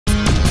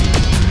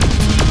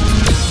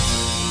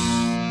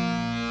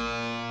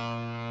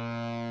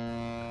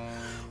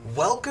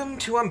Welcome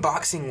to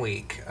Unboxing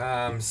Week.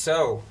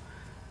 So,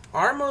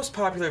 our most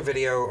popular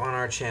video on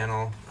our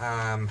channel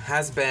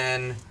has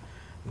been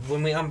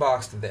when we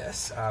unboxed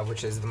this,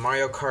 which is the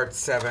Mario Kart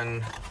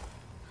 7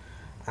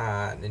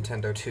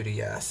 Nintendo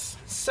 2DS.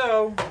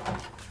 So,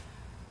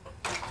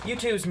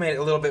 YouTube's made it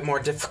a little bit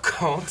more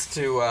difficult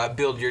to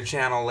build your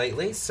channel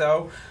lately,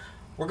 so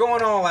we're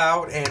going all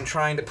out and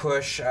trying to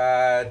push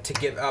to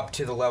get up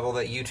to the level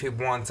that YouTube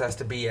wants us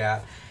to be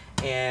at.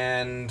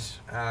 And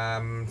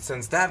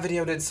since that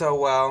video did so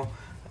well,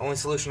 the only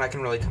solution I can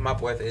really come up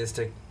with is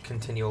to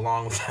continue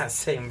along with that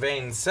same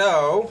vein.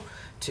 So,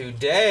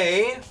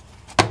 today,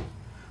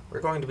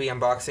 we're going to be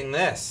unboxing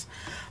this.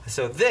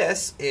 So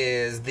this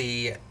is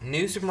the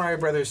new Super Mario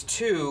Bros.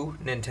 2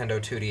 Nintendo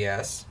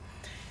 2DS,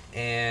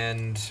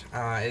 and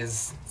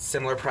is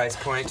similar price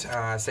point,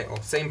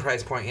 same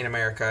price point in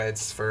America.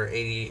 It's for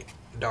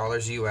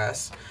 $80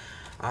 US.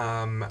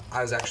 I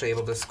was actually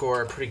able to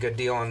score a pretty good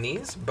deal on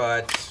these,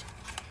 but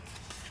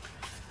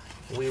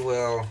we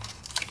will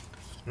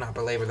not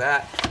belabor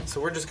that. So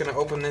we're just going to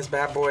open this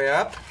bad boy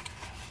up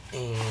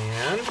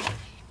and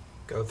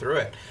go through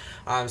it.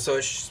 So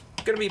it's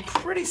going to be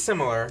pretty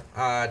similar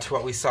to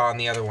what we saw in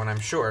the other one,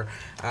 I'm sure.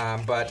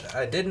 But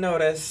I did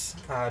notice,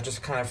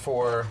 just kind of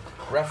for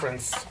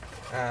reference,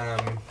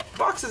 the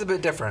box is a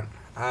bit different.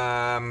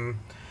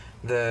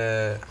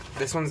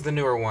 This one's the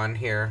newer one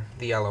here,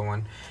 the yellow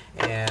one.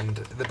 And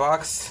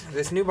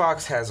this new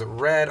box has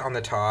red on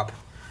the top,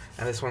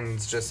 and this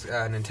one's just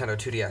Nintendo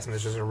 2DS, and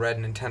there's just a red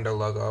Nintendo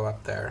logo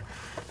up there.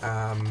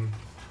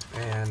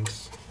 And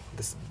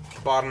the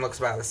bottom looks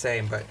about the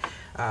same, but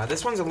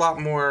this one's a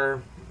lot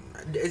more,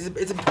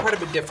 it's quite a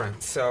bit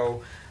different.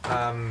 So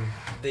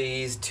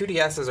these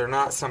 2DSs are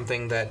not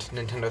something that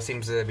Nintendo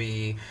seems to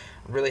be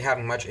really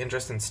having much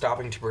interest in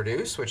stopping to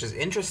produce, which is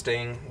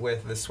interesting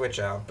with the Switch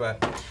out.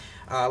 But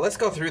let's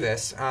go through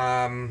this.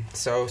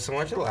 So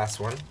similar to the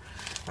last one,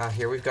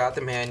 here we've got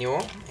the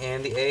manual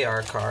and the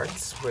AR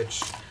cards,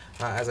 which,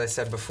 as I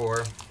said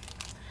before,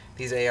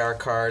 these AR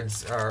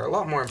cards are a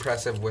lot more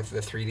impressive with the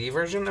 3D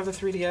version of the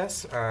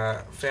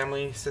 3DS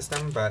family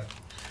system, but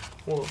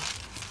we'll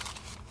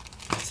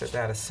set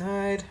that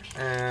aside.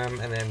 And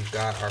then we've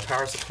got our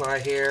power supply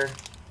here,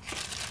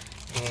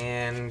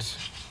 and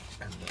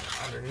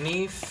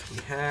underneath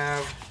we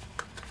have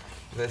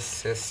the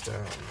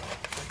system.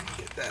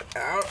 Get that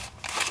out.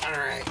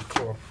 Alright,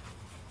 cool.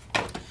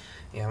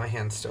 Yeah, my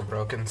hand's still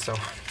broken, so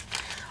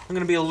I'm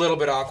going to be a little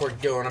bit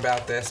awkward going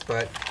about this,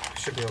 but I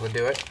should be able to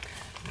do it.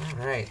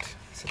 Alright,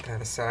 set that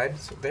aside.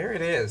 So there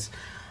it is.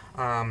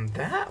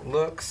 That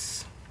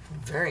looks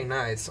very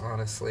nice,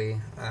 honestly.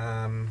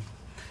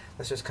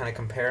 Let's just kind of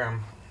compare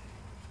them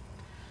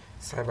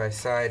side by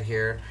side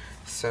here.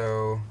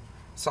 So,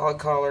 solid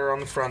color on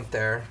the front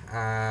there.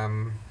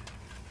 And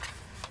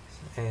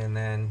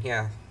then,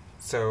 yeah,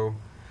 so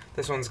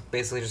this one's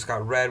basically just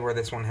got red where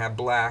this one had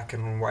black,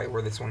 and white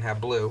where this one had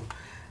blue.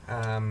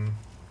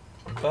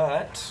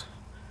 But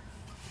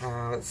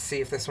let's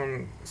see if this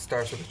one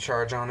starts with a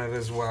charge on it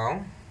as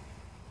well.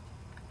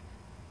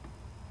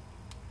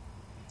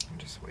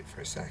 Just wait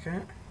for a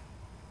second.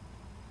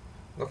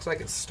 Looks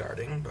like it's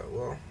starting, but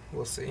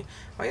we'll see.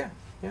 Oh yeah,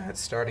 it's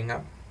starting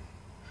up.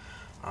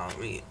 Let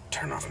me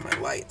turn off my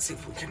light, see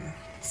if we can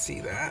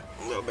see that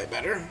a little bit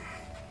better.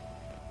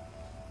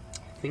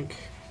 I think,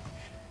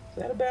 is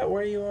that about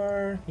where you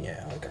are?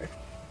 Yeah, okay.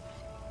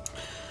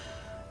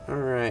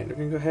 Alright, we're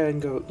gonna go ahead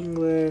and go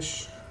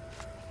English.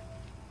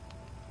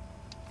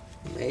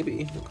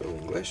 Maybe we'll go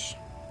English.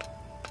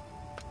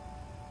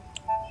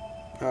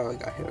 Oh, I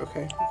got hit,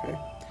 okay.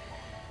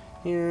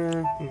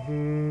 Yeah,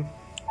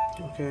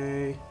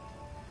 okay.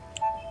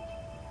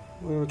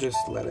 We'll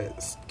just let it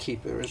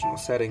keep the original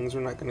settings.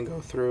 We're not gonna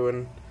go through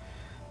and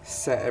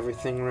set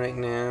everything right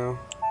now.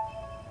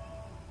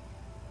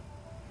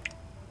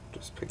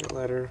 Just pick a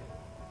letter.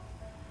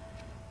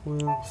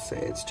 We'll say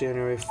it's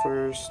January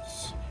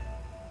 1st.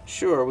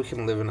 Sure, we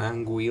can live in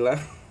Anguilla.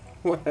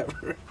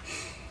 Whatever.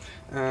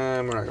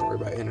 We're not gonna worry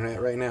about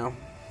internet right now.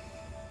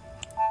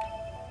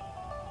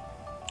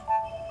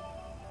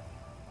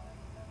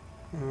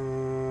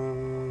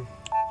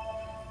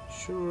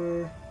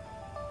 Sure.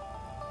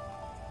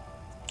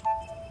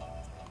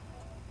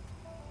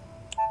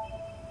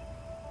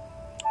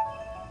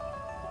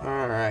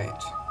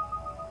 Alright.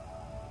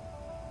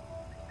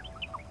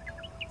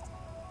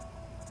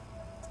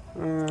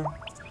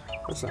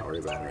 Let's not worry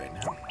about it right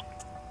now.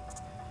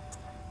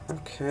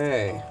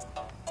 Okay.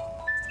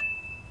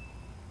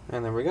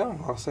 And there we go,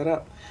 all set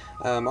up.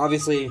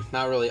 Obviously,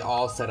 not really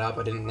all set up.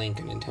 I didn't link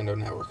a Nintendo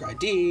Network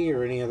ID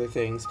or any other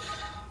things.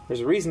 There's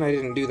a reason I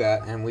didn't do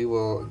that, and we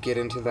will get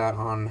into that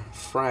on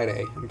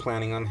Friday. I'm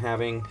planning on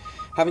having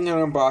an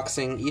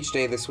unboxing each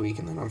day this week,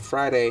 and then on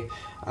Friday,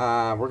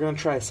 we're gonna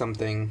try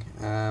something.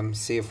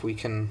 See if we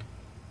can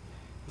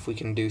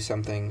do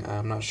something.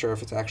 I'm not sure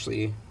if it's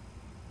actually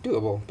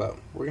doable, but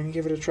we're gonna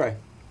give it a try.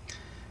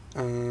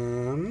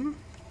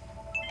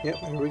 Yep,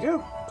 there we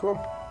go. Cool.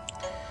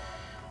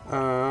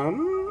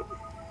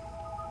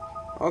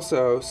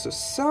 Also, so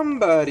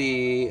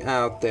somebody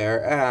out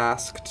there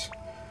asked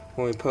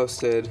when we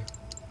posted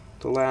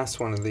the last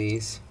one of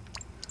these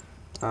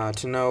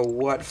to know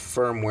what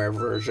firmware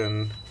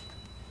version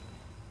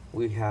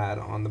we had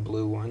on the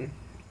blue one.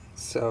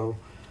 So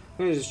I'm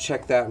going to just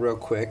check that real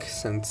quick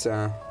since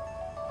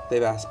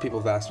people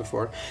have asked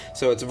before.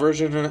 So it's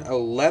version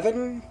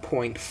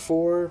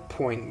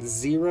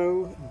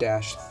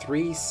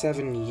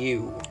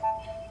 11.4.0-37U.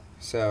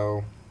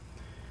 So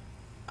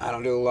I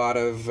don't do a lot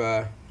of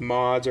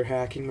mods or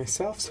hacking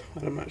myself, so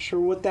I'm not sure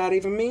what that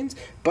even means,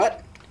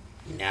 but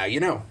now you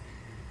know.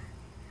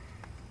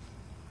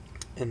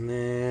 And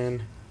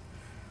then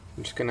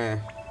I'm just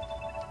gonna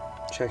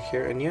check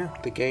here, and yeah,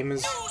 the game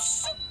is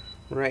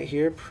right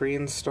here,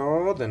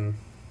 pre-installed, and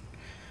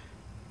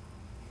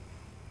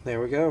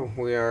there we go.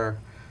 We are,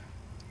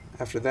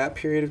 after that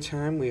period of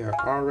time, we are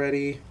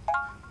already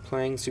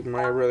playing Super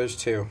Mario Brothers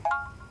 2.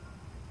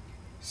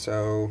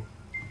 So,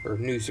 or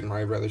New Super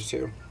Mario Brothers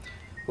 2,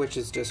 which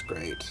is just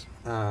great.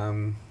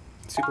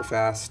 Super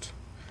fast.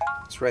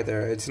 It's right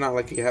there. It's not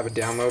like you have a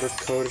downloader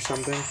code or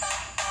something.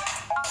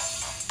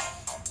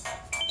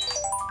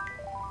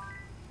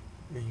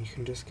 And you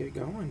can just get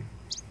going.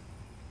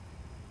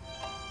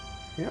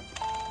 Yep.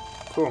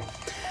 Cool. So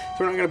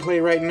we're not going to play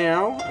right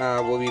now.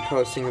 We'll be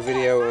posting a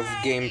video of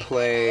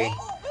gameplay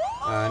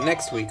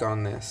next week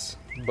on this.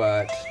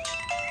 But,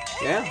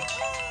 yeah.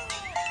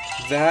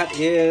 That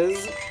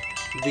is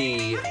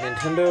the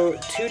Nintendo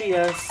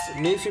 2DS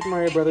New Super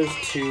Mario Bros.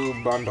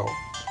 2 bundle.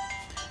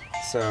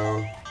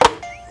 So,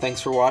 thanks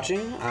for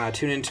watching.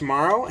 Tune in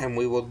tomorrow, and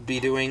we will be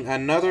doing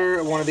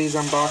another one of these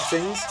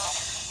unboxings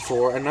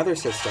for another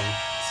system.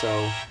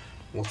 So,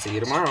 we'll see you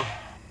tomorrow.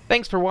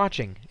 Thanks for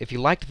watching. If you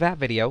liked that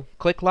video,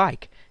 click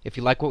like. If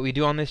you like what we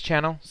do on this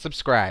channel,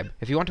 subscribe.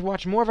 If you want to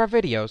watch more of our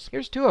videos,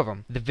 here's 2 of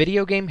them. The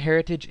Video Game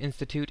Heritage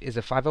Institute is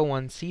a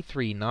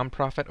 501c3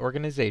 nonprofit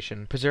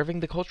organization preserving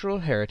the cultural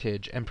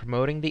heritage and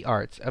promoting the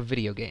arts of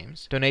video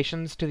games.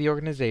 Donations to the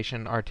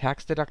organization are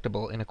tax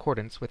deductible in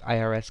accordance with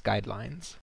IRS guidelines.